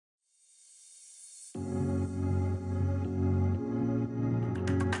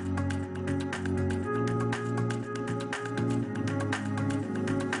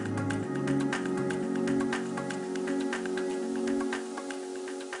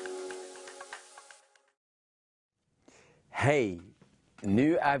Hej!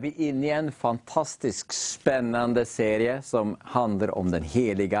 Nu är vi inne i en fantastisk spännande serie som handlar om den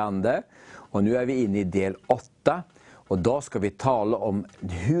heliga ande. Och nu är vi inne i del 8. Och då ska vi tala om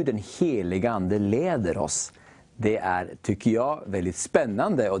hur den heliga ande leder oss. Det är, tycker jag, väldigt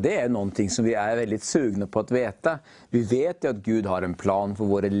spännande och det är någonting som vi är väldigt sugna på att veta. Vi vet ju att Gud har en plan för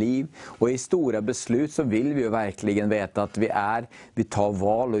våra liv och i stora beslut så vill vi ju verkligen veta att vi tar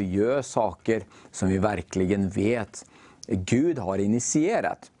val och gör saker som vi verkligen vet Gud har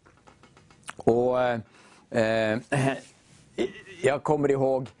initierat. Och jag kommer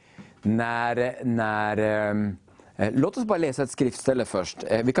ihåg när låt oss bara läsa ett skriftställe först.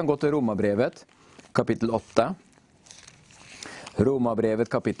 Vi kan gå till Romarbrevet kapitel 8. Romarbrevet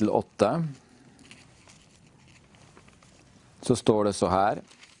kapitel 8. Så står det så här.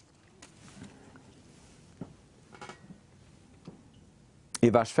 I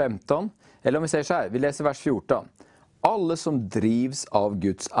vers 15. Eller om vi säger så här, vi läser vers 14. Alla som drivs av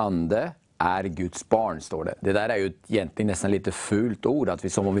Guds ande är Guds barn, står det. Det där är ju egentligen nästan lite fult ord, att vi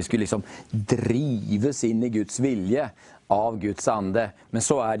som om vi skulle liksom drivas in i Guds vilja av Guds ande. Men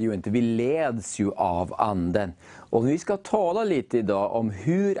så är det ju inte, vi leds ju av anden. Och vi ska tala lite idag om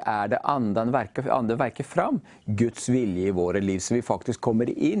hur är det anden verkar fram Guds vilja i våra liv, så vi faktiskt kommer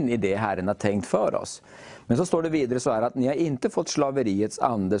in i det Herren har tänkt för oss. Men så står det vidare så här att ni har inte fått slaveriets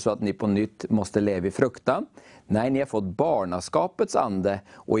ande så att ni på nytt måste leva i fruktan. Nej, ni har fått barnaskapets ande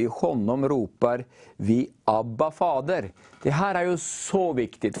och i honom ropar vi Abba fader. Det här är ju så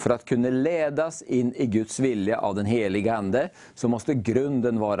viktigt. För att kunna ledas in i Guds vilja av den heliga ande så måste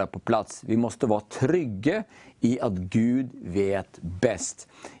grunden vara på plats. Vi måste vara trygga i att Gud vet bäst.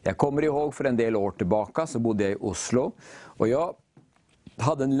 Jag kommer ihåg för en del år tillbaka så bodde jag i Oslo och jag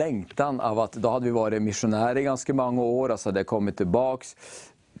hade en längtan av att då hade vi varit missionärer i ganska många år och så hade jag kommit tillbaks.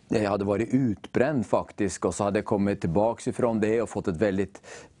 Jag hade varit utbränd faktiskt och så hade jag kommit tillbaks ifrån det och fått ett väldigt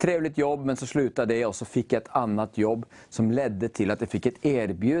trevligt jobb, men så slutade det och så fick jag ett annat jobb som ledde till att jag fick ett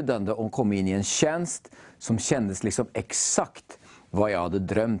erbjudande om att komma in i en tjänst som kändes liksom exakt vad jag hade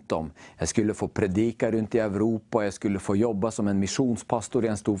drömt om. Jag skulle få predika runt i Europa, jag skulle få jobba som en missionspastor i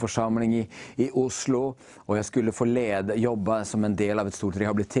en stor församling i Oslo och jag skulle få jobba som en del av ett stort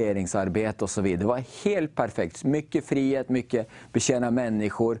rehabiliteringsarbete och så vidare. Det var helt perfekt, mycket frihet, mycket betjäna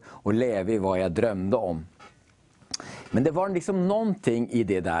människor och leva i vad jag drömde om. Men det var liksom någonting i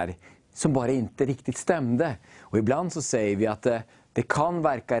det där som bara inte riktigt stämde. Och ibland så säger vi att det kan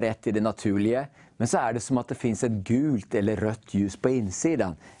verka rätt i det naturliga, men så är det som att det finns ett gult eller rött ljus på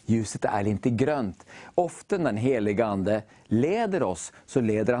insidan. Ljuset är inte grönt. Ofta när den heliga ande leder oss så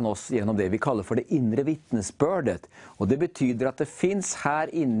leder han oss genom det vi kallar för det inre vittnesbördet. Och det betyder att det finns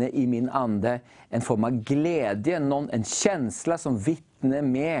här inne i min ande en form av glädje, en känsla som vittnar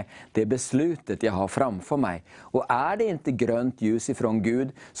med det beslutet jag har framför mig. Och är det inte grönt ljus ifrån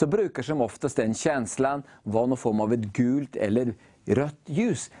Gud så brukar som oftast den känslan vara någon form av ett gult eller rött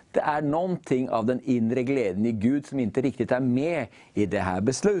ljus. Det är någonting av den inre glädjen i Gud som inte riktigt är med i det här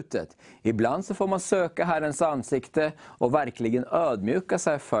beslutet. Ibland så får man söka Herrens ansikte och verkligen ödmjuka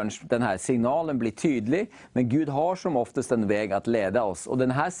sig förrän den här signalen blir tydlig. Men Gud har som oftast en väg att leda oss. Och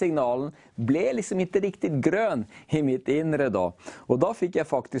den här signalen blev liksom inte riktigt grön i mitt inre då. Och då fick jag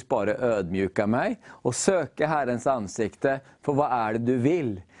faktiskt bara ödmjuka mig och söka Herrens ansikte för vad är det du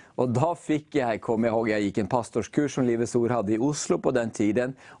vill. Och då fick kommer jag ihåg, jag gick en pastorskurs som Livets Ord hade i Oslo på den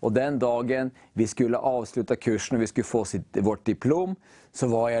tiden. Och den dagen vi skulle avsluta kursen och vi skulle få vårt diplom så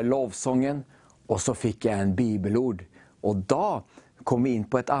var jag i lovsången och så fick jag en bibelord. Och då kom vi in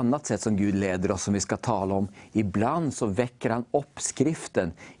på ett annat sätt som Gud leder oss som vi ska tala om. Ibland så väcker han upp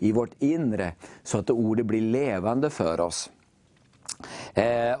skriften i vårt inre så att ordet blir levande för oss.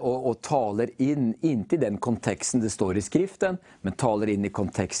 Och talar in, inte i den kontexten det står i skriften, men talar in i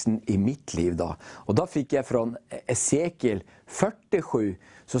kontexten i mitt liv då. Och då fick jag från Esekiel 47,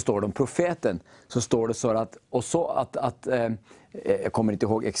 så står det om profeten, så står det så att jag kommer inte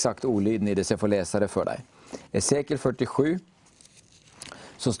ihåg exakt ordlyden i det, så jag får läsa det för dig. Esekiel 47,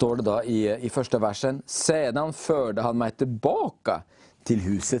 så står det då i första versen: sedan förde han mig tillbaka till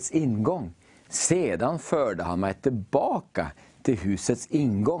husets ingång. Sedan förde han mig tillbaka till husets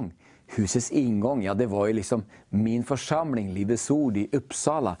ingång. Husets ingång, ja det var ju liksom min församling, Livets Ord i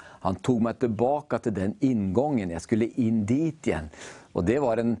Uppsala. Han tog mig tillbaka till den ingången, jag skulle in dit igen. Och det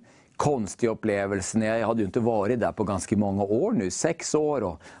var en konstig upplevelse. Jag hade ju inte varit där på ganska många år nu, 6 år,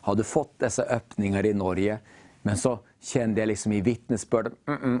 och hade fått dessa öppningar i Norge. Men så kände jag liksom i vittnesbörden,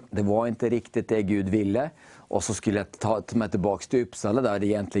 det var inte riktigt det Gud ville. Och så skulle jag ta mig tillbaka till Uppsala där det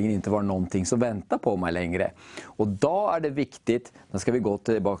egentligen inte var någonting som väntade på mig längre. Och då är det viktigt, då ska vi gå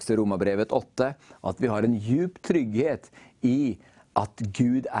tillbaka till Romarbrevet 8, att vi har en djup trygghet i att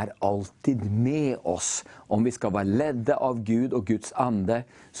Gud är alltid med oss. Om vi ska vara ledda av Gud och Guds ande,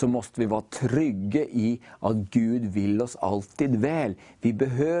 så måste vi vara trygga i att Gud vill oss alltid väl. Vi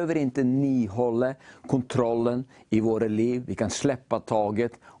behöver inte nihålla kontrollen i våra liv. Vi kan släppa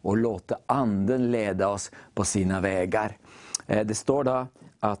taget och låta anden leda oss på sina vägar. Det står då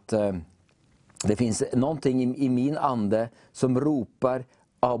att det finns någonting i min ande som ropar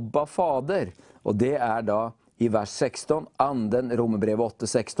Abba fader. Och det är då i vers 16, anden, Romarbrevet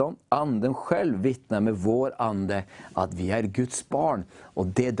 8:16, anden själv vittnar med vår ande att vi är Guds barn. Och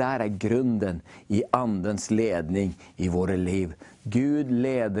det där är grunden i andens ledning i våra liv. Gud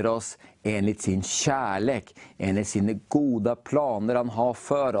leder oss enligt sin kärlek, enligt sina goda planer han har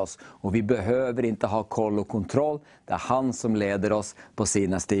för oss. Och vi behöver inte ha koll och kontroll, det är han som leder oss på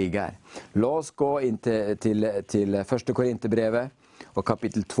sina stigar. Låt oss gå in till första Korinthierbrevet och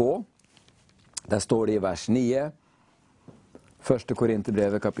kapitel 2. Där står det i vers 9, första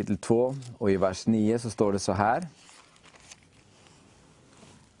Korinthierbrevet kapitel 2, och i vers 9 så står det så här.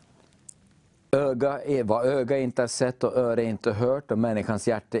 Vad öga inte har sett och öra inte hört och människans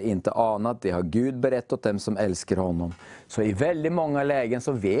hjärta inte anat, det har Gud berättat dem som älskar honom. Så i väldigt många lägen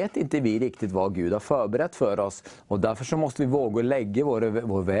så vet inte vi riktigt vad Gud har förberett för oss. Och därför så måste vi våga lägga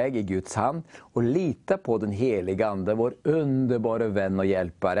vår väg i Guds hand och lita på den heliga ande, vår underbara vän och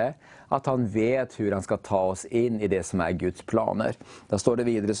hjälpare. Att han vet hur han ska ta oss in i det som är Guds planer. Där står det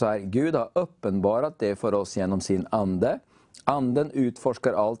vidare så här: Gud har uppenbarat det för oss genom sin ande. Anden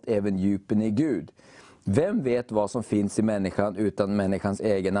utforskar allt, även djupen i Gud. Vem vet vad som finns i människan utan människans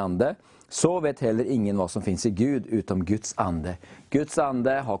egen ande? Så vet heller ingen vad som finns i Gud utom Guds ande. Guds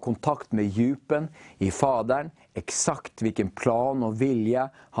ande har kontakt med djupen i Fadern. Exakt vilken plan och vilja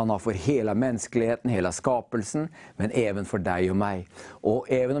han har för hela mänskligheten, hela skapelsen. Men även för dig och mig.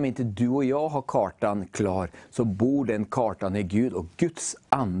 Och även om inte du och jag har kartan klar, så bor den kartan i Gud. Och Guds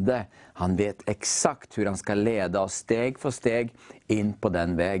ande, han vet exakt hur han ska leda oss steg för steg in på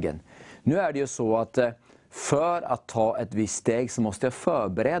den vägen. Nu är det ju så att för att ta ett visst steg så måste jag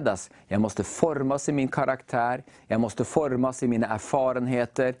förberedas. Jag måste formas i min karaktär. Jag måste formas i mina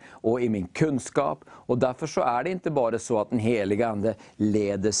erfarenheter och i min kunskap. Och därför så är det inte bara så att den heliga ande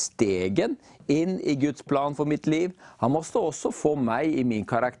leder stegen in i Guds plan för mitt liv. Han måste också få mig i min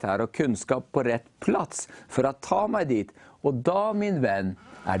karaktär och kunskap på rätt plats för att ta mig dit. Och då, min vän,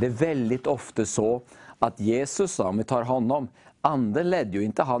 är det väldigt ofta så att Jesus, om vi tar honom, anden ledde ju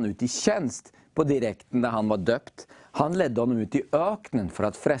inte han ut i tjänst på direkten när han var döpt. Han ledde honom ut i öknen för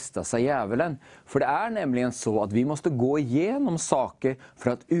att fresta sig djävulen. För det är nämligen så att vi måste gå igenom saker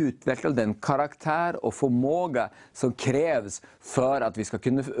för att utveckla den karaktär och förmåga som krävs för att vi ska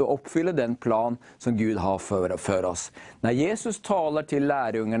kunna uppfylla den plan som Gud har för oss. När Jesus talar till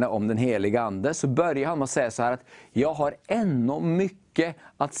lärjungarna om den heliga ande, så börjar han med att säga så här att jag har ännu mycket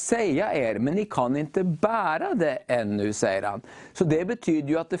att säga er, men ni kan inte bära det ännu, säger han. Så det betyder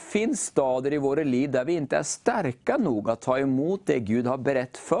ju att det finns stader i våra liv där vi inte är starka nog att ta emot det Gud har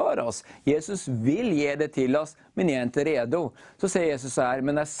berett för oss. Jesus vill ge det till oss, men ni är inte redo. Så säger Jesus så här: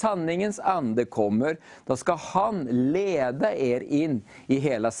 men när sanningens ande kommer, då ska han leda er in i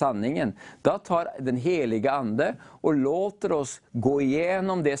hela sanningen. Då tar den heliga ande och låter oss gå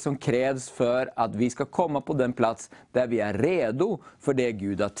igenom det som krävs för att vi ska komma på den plats där vi är redo för det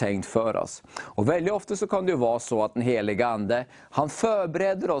Gud har tänkt för oss. Och väldigt ofta så kan det vara så att den heliga ande, han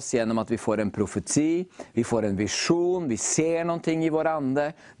förbereder oss genom att vi får en profeti, vi får en vision, vi ser någonting i vår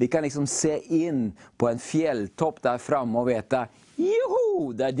ande. Vi kan liksom se in på en fjälltopp där framme och veta: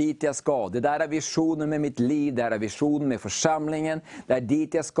 joho, det är dit jag ska. Det där är visionen med mitt liv, det är visionen med församlingen. Det är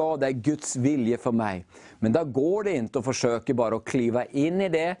dit jag ska, det är Guds vilja för mig. Men då går det inte att försöka bara att kliva in i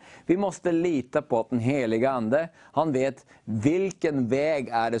det. Vi måste lita på att den heliga ande, han vet vilken väg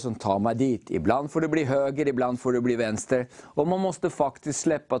är det som tar mig dit. Ibland får det bli höger, ibland får det bli vänster. Och man måste faktiskt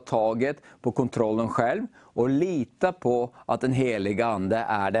släppa taget på kontrollen själv och lita på att den heliga ande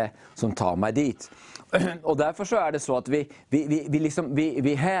är det som tar mig dit. Och därför så är det så att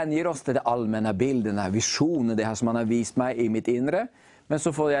vi hänger oss till den allmänna bilden, den här visionen, det här som han har visat mig i mitt inre. Men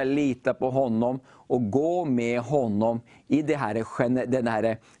så får jag lita på honom och gå med honom i den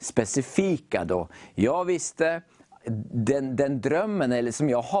här specifika då. Jag visste den drömmen eller som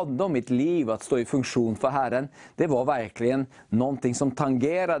jag hade om mitt liv att stå i funktion för Herren, det var verkligen någonting som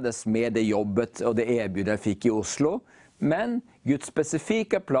tangerades med det jobbet och det erbjudandet jag fick i Oslo. Men Guds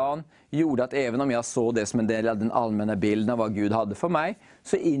specifika plan gjorde att även om jag såg det som en del av den allmänna bilden av vad Gud hade för mig,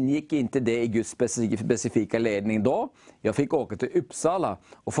 så ingick inte det i Guds specifika ledning då. Jag fick åka till Uppsala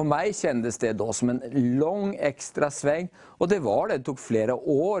och för mig kändes det då som en lång extra sväng. Och det tog flera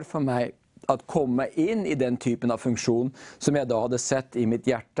år för mig att komma in i den typen av funktion som jag då hade sett i mitt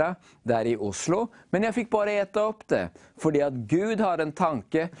hjärta där i Oslo. Men jag fick bara äta upp det. För att Gud har en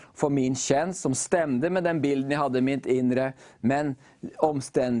tanke för min tjänst som stämde med den bilden jag hade i mitt inre. Men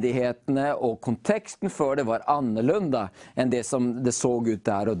omständigheterna och kontexten för det var annorlunda än det som det såg ut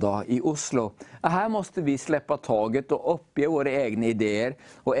där och då i Oslo. Här måste vi släppa taget och uppge våra egna idéer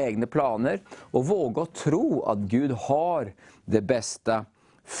och egna planer. Och våga tro att Gud har det bästa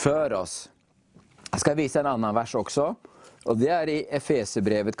för oss. Jag ska visa en annan vers också. Och det är i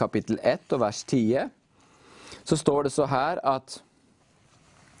Efesierbrevet kapitel 1 och vers 10. Så står det så här att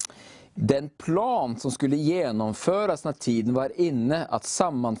den plan som skulle genomföras när tiden var inne att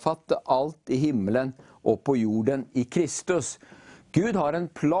sammanfatta allt i himlen och på jorden i Kristus. Gud har en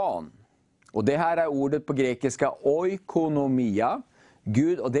plan. Och det här är ordet på grekiska oikonomia.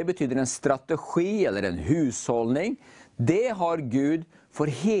 Gud, och det betyder en strategi eller en hushållning. Det har Gud för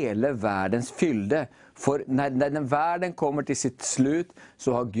hela världens fylde. För när den världen kommer till sitt slut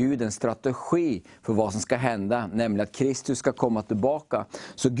så har Gud en strategi för vad som ska hända. Nämligen att Kristus ska komma tillbaka.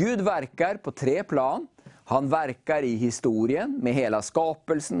 Så Gud verkar på 3 plan. Han verkar i historien med hela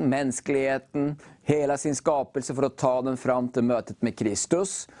skapelsen, mänskligheten, hela sin skapelse för att ta den fram till mötet med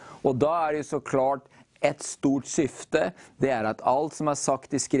Kristus. Och då är det såklart ett stort syfte, det är att allt som är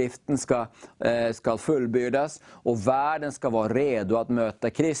sagt i skriften ska fullbyrdas och världen ska vara redo att möta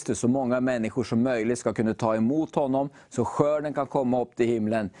Kristus. Så många människor som möjligt ska kunna ta emot honom så skörden kan komma upp till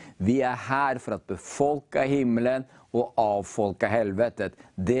himlen. Vi är här för att befolka himlen och avfolka helvetet.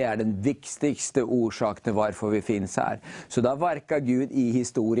 Det är den viktigaste orsaken till varför vi finns här. Så där verkar Gud i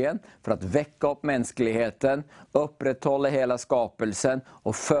historien för att väcka upp mänskligheten, upprätthålla hela skapelsen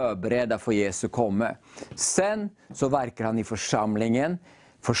och förbereda för Jesu komme. Sen så verkar han i församlingen.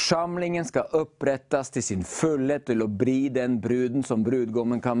 Församlingen ska upprättas till sin fullhet till att bli den bruden som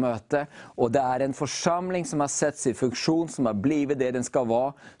brudgommen kan möta. Och det är en församling som har sett i funktion, som har blivit det den ska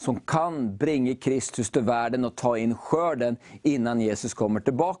vara. Som kan bringa Kristus till världen och ta in skörden innan Jesus kommer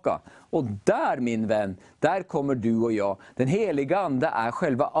tillbaka. Och där min vän, där kommer du och jag. Den heliga ande är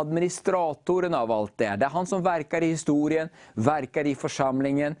själva administratorn av allt det. Det är han som verkar i historien, verkar i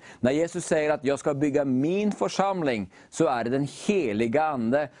församlingen. När Jesus säger att jag ska bygga min församling så är det den heliga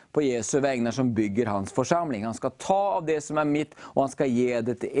ande på Jesu vägnar som bygger hans församling. Han ska ta av det som är mitt och han ska ge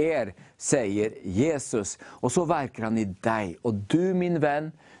det till er, säger Jesus. Och så verkar han i dig. Och du min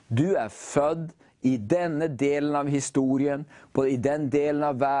vän, du är född i denna delen av historien, i den delen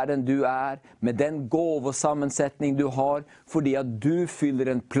av världen du är, med den gåvosammansättning du har, för att du fyller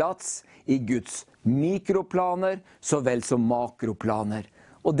en plats i Guds mikroplaner såväl som makroplaner.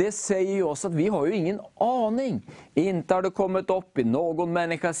 Och det säger ju oss att vi har ju ingen aning. Inte har det kommit upp i någon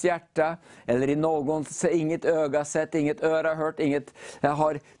människas hjärta, eller i någons, inget öga sett, inget öra hört, inget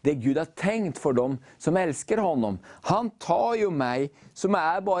det Gud har tänkt för dem som älskar honom. Han tar ju mig, som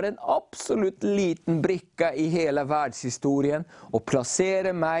är bara en absolut liten bricka i hela världshistorien, och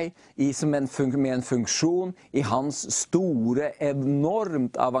placerar mig med en funktion i hans stora,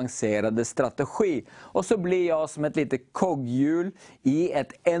 enormt avancerade strategi. Och så blir jag som ett litet kogghjul i ett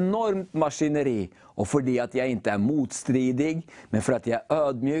enormt maskineri. Och för att jag inte är motstridig, men för att jag är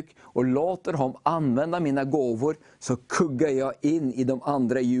ödmjuk och låter honom använda mina gåvor, så kuggar jag in i de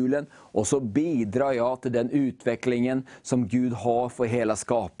andra hjulen och så bidrar jag till den utvecklingen som Gud har för hela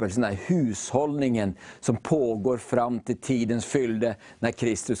skapelsen. Den här hushållningen som pågår fram till tidens fyllde när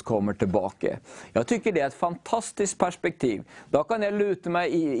Kristus kommer tillbaka. Jag tycker det är ett fantastiskt perspektiv. Då kan jag luta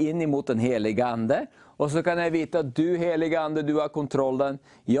mig in emot den heliga ande. Och så kan jag veta att du, heliga ande, du har kontrollen.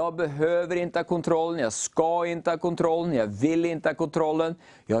 Jag behöver inte ha kontrollen, jag ska inte ha kontrollen, jag vill inte ha kontrollen.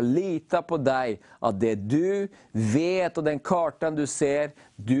 Jag litar på dig, att det du vet och den kartan du ser,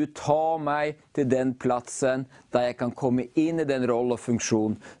 du tar mig till den platsen där jag kan komma in i den roll och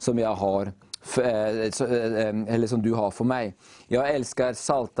funktion som jag har, eller som du har för mig. Jag älskar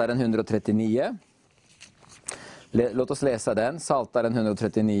Psaltaren 139. Låt oss läsa den, Psaltaren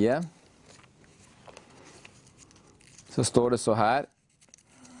 139. Så står det så här.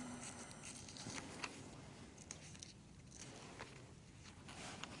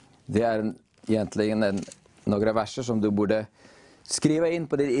 Det är egentligen några verser som du borde skriva in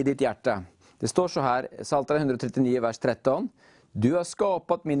i ditt hjärta. Det står så här, Psaltaren 139, vers 13. Du har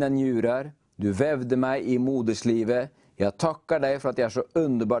skapat mina njurar, du vävde mig i moderslivet. Jag tackar dig för att jag är så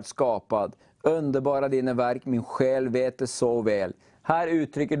underbart skapad. Underbara dina verk, min själ vet det så väl. Här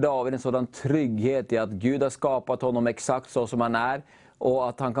uttrycker David en sådan trygghet i att Gud har skapat honom exakt så som han är. och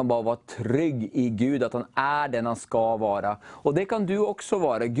att han kan bara vara trygg i Gud, att han är den han ska vara. Och det kan du också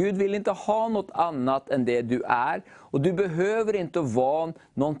vara. Gud vill inte ha något annat än det du är. Och du behöver inte vara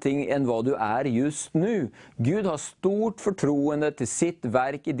någonting än vad du är just nu. Gud har stort förtroende till sitt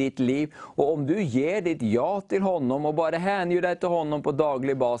verk i ditt liv. Och om du ger ditt ja till honom och bara hänger dig till honom på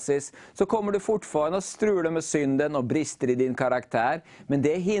daglig basis, så kommer du fortfarande att strula med synden och brister i din karaktär. Men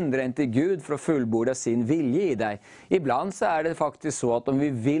det hindrar inte Gud för att fullborda sin vilja i dig. Ibland så är det faktiskt så att om vi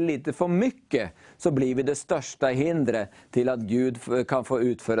vill lite för mycket, så blir vi det största hindret till att Gud kan få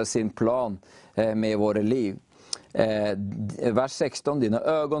utföra sin plan med våra liv. Vers 16, dina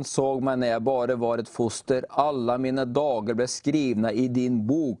ögon såg mig när jag bara var ett foster, alla mina dagar blev skrivna i din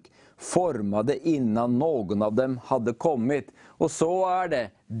bok, formade innan någon av dem hade kommit. Och så är det.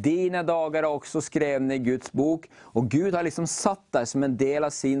 Dina dagar är också skrivna i Guds bok. Och Gud har liksom satt dig som en del av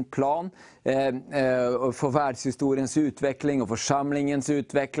sin plan för världshistoriens utveckling och församlingens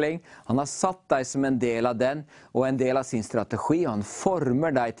utveckling. Han har satt dig som en del av den och en del av sin strategi. Han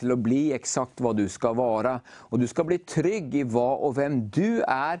formar dig till att bli exakt vad du ska vara. Och du ska bli trygg i vad och vem du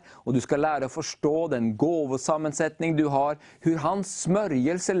är. Och du ska lära att förstå den gåvosammansättning du har. Hur hans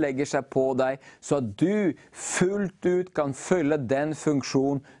smörjelse lägger sig på dig så att du fullt ut kan fylla den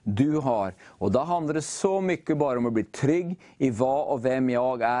funktion du har. Och då handlar det så mycket bara om att bli trygg i vad och vem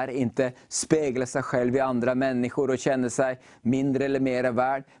jag är. Inte spegla sig själv i andra människor och känna sig mindre eller mer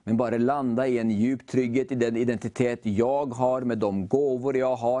värd. Men bara landa i en djup trygghet i den identitet jag har med de gåvor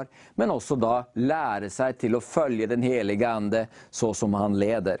jag har. Men också då lära sig till att följa den heliga ande så som han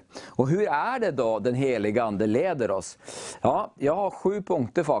leder. Och hur är det då den heliga ande leder oss? Ja, jag har 7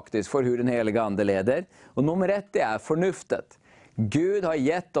 punkter faktiskt för hur den heliga ande leder. Och nummer 1 är förnuftet. Gud har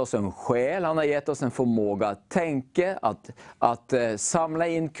gett oss en själ, han har gett oss en förmåga att tänka, att samla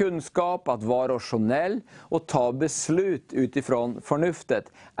in kunskap, att vara rationell och ta beslut utifrån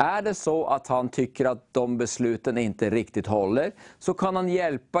förnuftet. Är det så att han tycker att de besluten inte riktigt håller, så kan han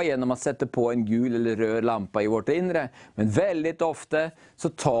hjälpa genom att sätta på en gul eller röd lampa i vårt inre. Men väldigt ofta så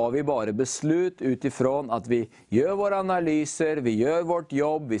tar vi bara beslut utifrån att vi gör våra analyser, vi gör vårt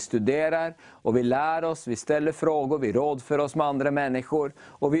jobb, vi studerar och vi lär oss, vi ställer frågor, vi rådför oss med andra människor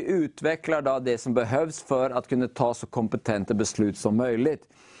och vi utvecklar då det som behövs för att kunna ta så kompetenta beslut som möjligt.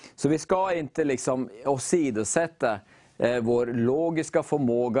 Så vi ska inte liksom åsidosätta vår logiska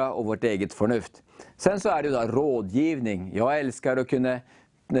förmåga och vårt eget förnuft. Sen så är det då rådgivning. Jag älskar att kunna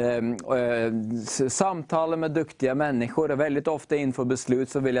samtala med duktiga människor. Och väldigt ofta inför beslut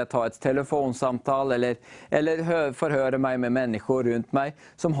så vill jag ta ett telefonsamtal eller förhöra mig med människor runt mig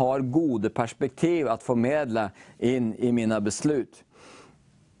som har goda perspektiv att förmedla in i mina beslut.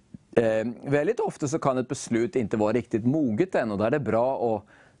 Väldigt ofta så kan ett beslut inte vara riktigt moget än, och då är det bra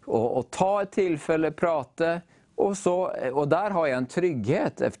att ta ett tillfälle, prata. Och där har jag en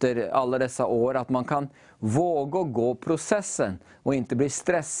trygghet efter alla dessa år, att man kan våga gå processen och inte bli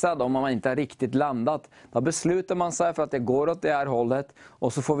stressad om man inte har riktigt landat. Då beslutar man sig för att det går åt det här hållet,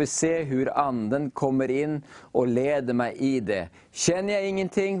 och så får vi se hur anden kommer in och leder mig i det. Känner jag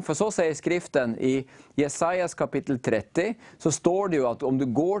ingenting, för så säger skriften i Jesajas kapitel 30, så står det ju att om du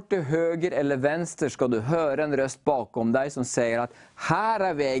går till höger eller vänster ska du höra en röst bakom dig som säger att här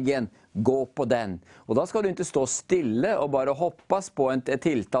är vägen, gå på den. Och då ska du inte stå stilla och bara hoppas på ett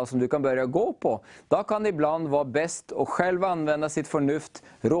tilltal som du kan börja gå på. Då kan det ibland vara bäst att själv använda sitt förnuft,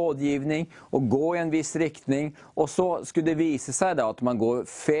 rådgivning och gå i en viss riktning. Och så skulle det visa sig då att man går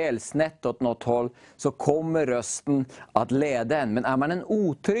fel, snett åt något håll, så kommer rösten att leda en. Men är man en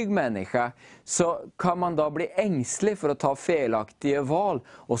otrygg människa så kan man då bli ängslig för att ta felaktiga val.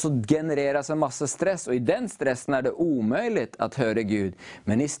 Och så genereras en massa stress, och i den stressen är det omöjligt att höra Gud.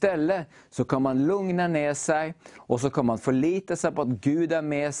 Men istället så kan man lugna ner sig och så kan man förlita sig på att Gud är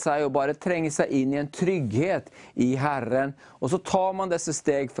med sig och bara tränga sig in i en trygghet i Herren. Och så tar man dessa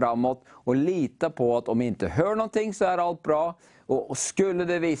steg framåt och litar på att om jag inte hör någonting så är allt bra. Och skulle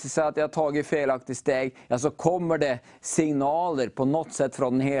det visa sig att jag har tagit felaktigt steg, ja, så kommer det signaler på något sätt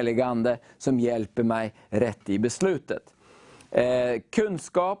från den heliga ande som hjälper mig rätt i beslutet.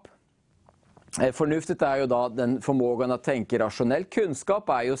 Kunskap. Förnuftet är ju då den förmågan att tänka rationellt. Kunskap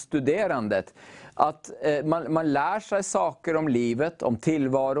är ju studerandet. Att man lär sig saker om livet, om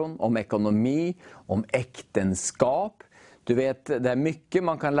tillvaron, om ekonomi, om äktenskap. Du vet, det är mycket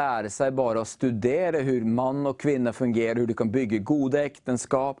man kan lära sig bara att studera hur man och kvinna fungerar, hur du kan bygga goda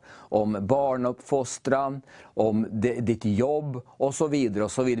äktenskap, om barnuppfostran, om ditt jobb och så vidare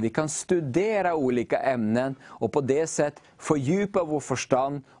och så vidare. Vi kan studera olika ämnen och på det sätt fördjupa vår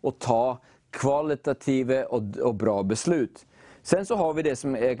förstånd och ta kvalitativa och bra beslut. Sen så har vi det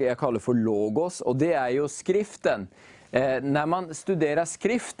som jag kallar för logos, och det är ju skriften. När man studerar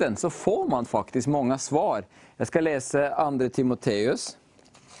skriften så får man faktiskt många svar. Jag ska läsa andra Timoteus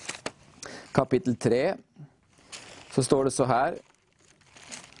kapitel 3. Så står det så här.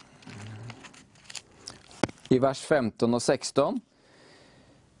 I vers 15 och 16.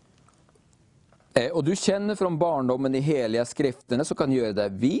 Och du känner från barndomen i heliga skrifterna så kan göra dig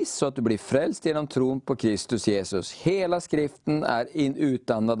vis så att du blir frälst genom tron på Kristus Jesus. Hela skriften är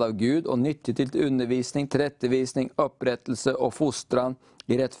utandad av Gud och nyttig till undervisning, tillrättavisning, upprättelse och fostran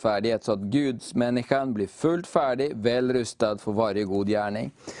i rättfärdighet så att Guds människan blir fullt färdig, väl rustad för varje god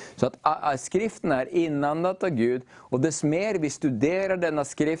gärning. Så att skriften är inandad av Gud och dess mer vi studerar denna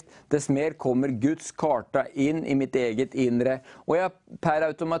skrift, dess mer kommer Guds karta in i mitt eget inre och jag per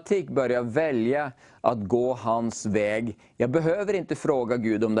automatik börjar välja att gå hans väg. Jag behöver inte fråga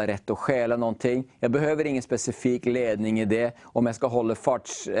Gud om det är rätt att stjäla någonting. Jag behöver ingen specifik ledning i det, om jag ska hålla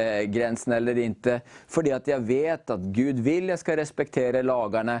fartsgränsen eller inte. För att jag vet att Gud vill jag ska respektera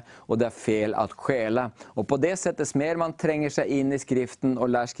lagarna och det är fel att stjäla. Och på det sättet, dess mer man tränger sig in i skriften och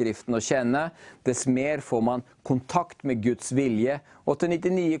lär skriften att känna, dess mer får man kontakt med Guds vilja. Och till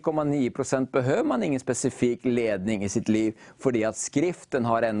 99,9% behöver man ingen specifik ledning i sitt liv, för att skriften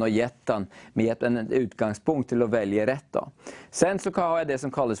har ändå gett en utgångspunkt till att välja rätt då. Sen så har jag det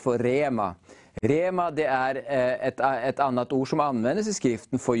som kallas för rema. Rema, det är ett annat ord som används i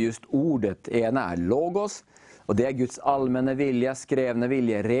skriften för just ordet. Ena är logos, och det är Guds allmänna vilja, skrevna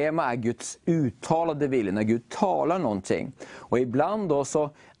vilja. Rema är Guds uttalade vilja, när Gud talar någonting. Och ibland då så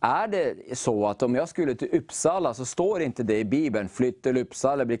är det så att om jag skulle till Uppsala så står inte det i Bibeln, flytt till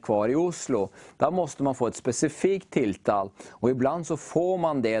Uppsala, bli kvar i Oslo. Där måste man få ett specifikt tilltal. Och ibland så får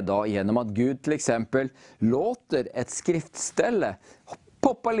man det då genom att Gud till exempel låter ett skriftställe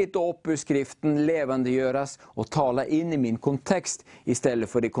poppa lite upp ur skriften, levandegöras och tala in i min kontext istället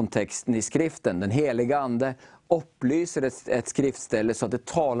för i kontexten i skriften. Den heliga ande upplyser ett skriftställe så att det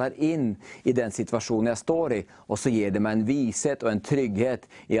talar in i den situation jag står i. Och så ger det mig en vishet och en trygghet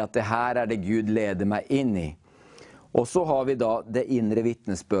i att det här är det Gud leder mig in i. Och så har vi då det inre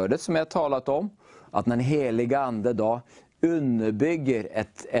vittnesbördet som jag talat om. Att den heliga ande då underbygger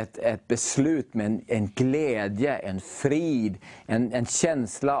ett beslut med en glädje, en frid, en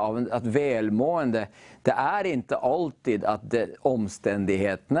känsla av ett välmående. Det är inte alltid att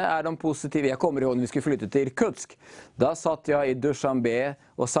omständigheterna är de positiva. Jag kommer ihåg när vi skulle flytta till Irkutsk. Då satt jag i Dushanbe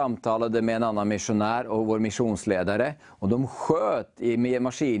och samtalade med en annan missionär och vår missionsledare. Och de sköt med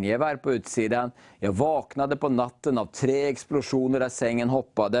maskingevär på utsidan. Jag vaknade på natten av 3 explosioner där sängen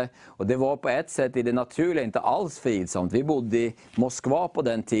hoppade. Och det var på ett sätt i det naturliga inte alls fridsamt. Vi bodde i Moskva på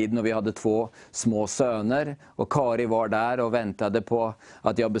den tiden och vi hade 2 små söner. Och Kari var där och väntade på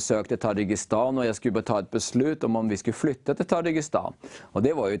att jag besökte Tadzjikistan och jag skulle ta ett beslut om vi skulle flytta till Tadzjikistan. Och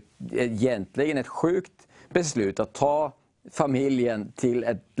det var ju egentligen ett sjukt beslut att ta familjen till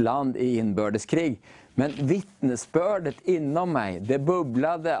ett land i inbördeskrig. Men vittnesbördet inom mig, det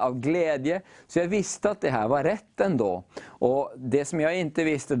bubblade av glädje. Så jag visste att det här var rätt ändå. Och det som jag inte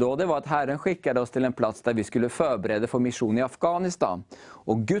visste då, det var att Herren skickade oss till en plats där vi skulle förbereda för mission i Afghanistan.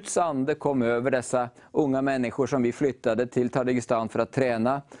 Och Guds ande kom över dessa unga människor som vi flyttade till Tadzjikistan för att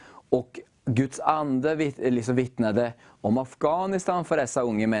träna. Och Guds ande vittnade om Afghanistan för dessa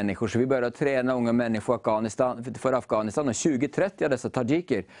unga människor. Så vi började träna unga människor för Afghanistan. Och 20-30 av dessa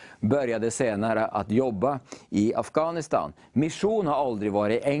tajiker började senare att jobba i Afghanistan. Mission har aldrig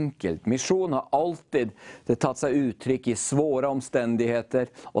varit enkelt. Mission har alltid tagit sig uttryck i svåra omständigheter.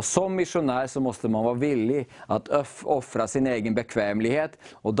 Och som missionär så måste man vara villig att offra sin egen bekvämlighet.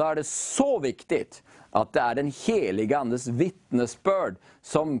 Och då är det så viktigt att det är den heliga andes vittnesbörd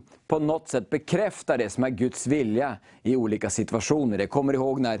som på något sätt bekräftar det som är Guds vilja i olika situationer. Jag kommer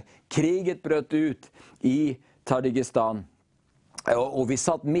ihåg när kriget bröt ut i Tadzjikistan. Och vi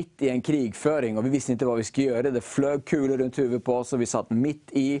satt mitt i en krigföring och vi visste inte vad vi skulle göra. Det flög kulor runt huvudet på oss och vi satt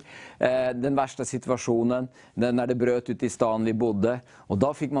mitt i den värsta situationen när det bröt ut i stan vi bodde. Och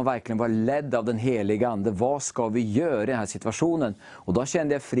då fick man verkligen vara ledd av den heliga ande. Vad ska vi göra i den här situationen? Och då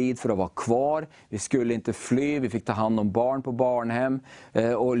kände jag frid för att vara kvar. Vi skulle inte fly, vi fick ta hand om barn på barnhem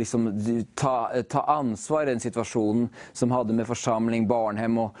och liksom ta ansvar i den situationen som hade med församling,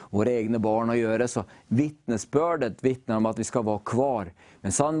 barnhem och våra egna barn att göra. Så vittnesbördet vittnar om att vi ska vara kvar.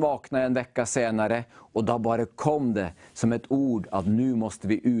 Men sen vaknade jag en vecka senare och då bara kom det som ett ord att nu måste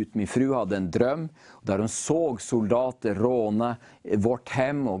vi ut. Min fru hade en dröm där hon såg soldater råna vårt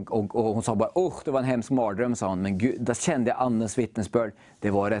hem och hon sa bara det var en hemsk mardröm, sa hon. Men Gud, där kände jag andens vittnesbörd. Det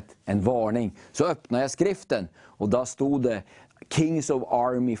var en varning. Så öppnade jag skriften och där stod det Kings of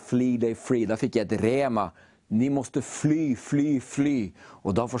Army flee they free. Där fick jag ett rema. ni måste fly, fly, fly.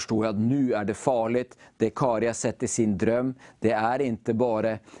 Och då förstod jag att nu är det farligt. Det Kari har sett i sin dröm, det är inte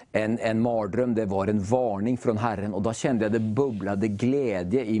bara en mardröm, det var en varning från Herren. Och då kände jag det bubblade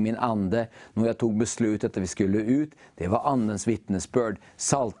glädje i min ande när jag tog beslutet att vi skulle ut. Det var andens vittnesbörd.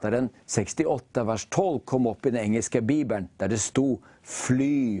 Psaltaren 68, vers 12 kom upp i den engelska bibeln där det stod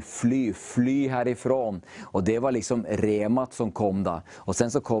fly, fly, fly härifrån. Och det var liksom remat som kom då. Och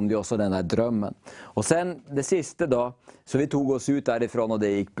sen så kom det också den här drömmen. Och sen det sista då, så vi tog oss ut därifrån och det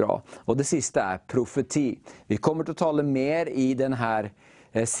gick bra. Och det sista är profeti. Vi kommer att tala mer i den här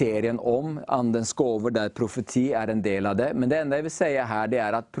serien om andens gåvor där profeti är en del av det. Men det enda jag vill säga här, det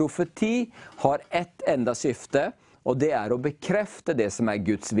är att profeti har ett enda syfte. Och det är att bekräfta det som är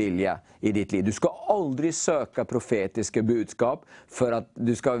Guds vilja i ditt liv. Du ska aldrig söka profetiska budskap för att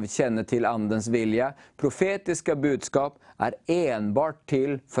du ska känna till andens vilja. Profetiska budskap är enbart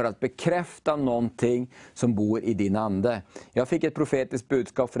till för att bekräfta någonting som bor i din ande. Jag fick ett profetiskt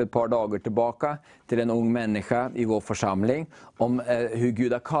budskap för ett par dagar tillbaka till en ung människa i vår församling om hur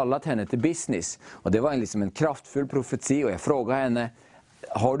Gud har kallat henne till business. Och det var liksom en kraftfull profeti och jag frågade henne: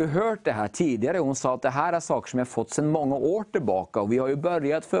 har du hört det här tidigare? Hon sa att det här är saker som jag fått sedan många år tillbaka. Och vi har ju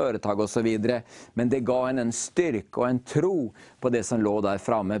börjat företag och så vidare. Men det gav henne en styrka och en tro på det som låg där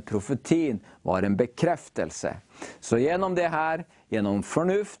framme. Profetin var en bekräftelse. Så genom det här, genom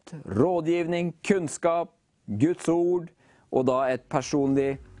förnuft, rådgivning, kunskap, Guds ord och då ett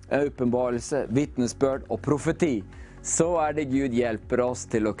personlig uppenbarelse, vittnesbörd och profeti. Så är det Gud hjälper oss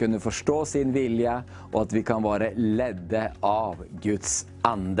till att kunna förstå sin vilja och att vi kan vara ledda av Guds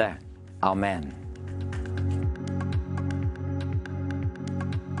ande. Amen.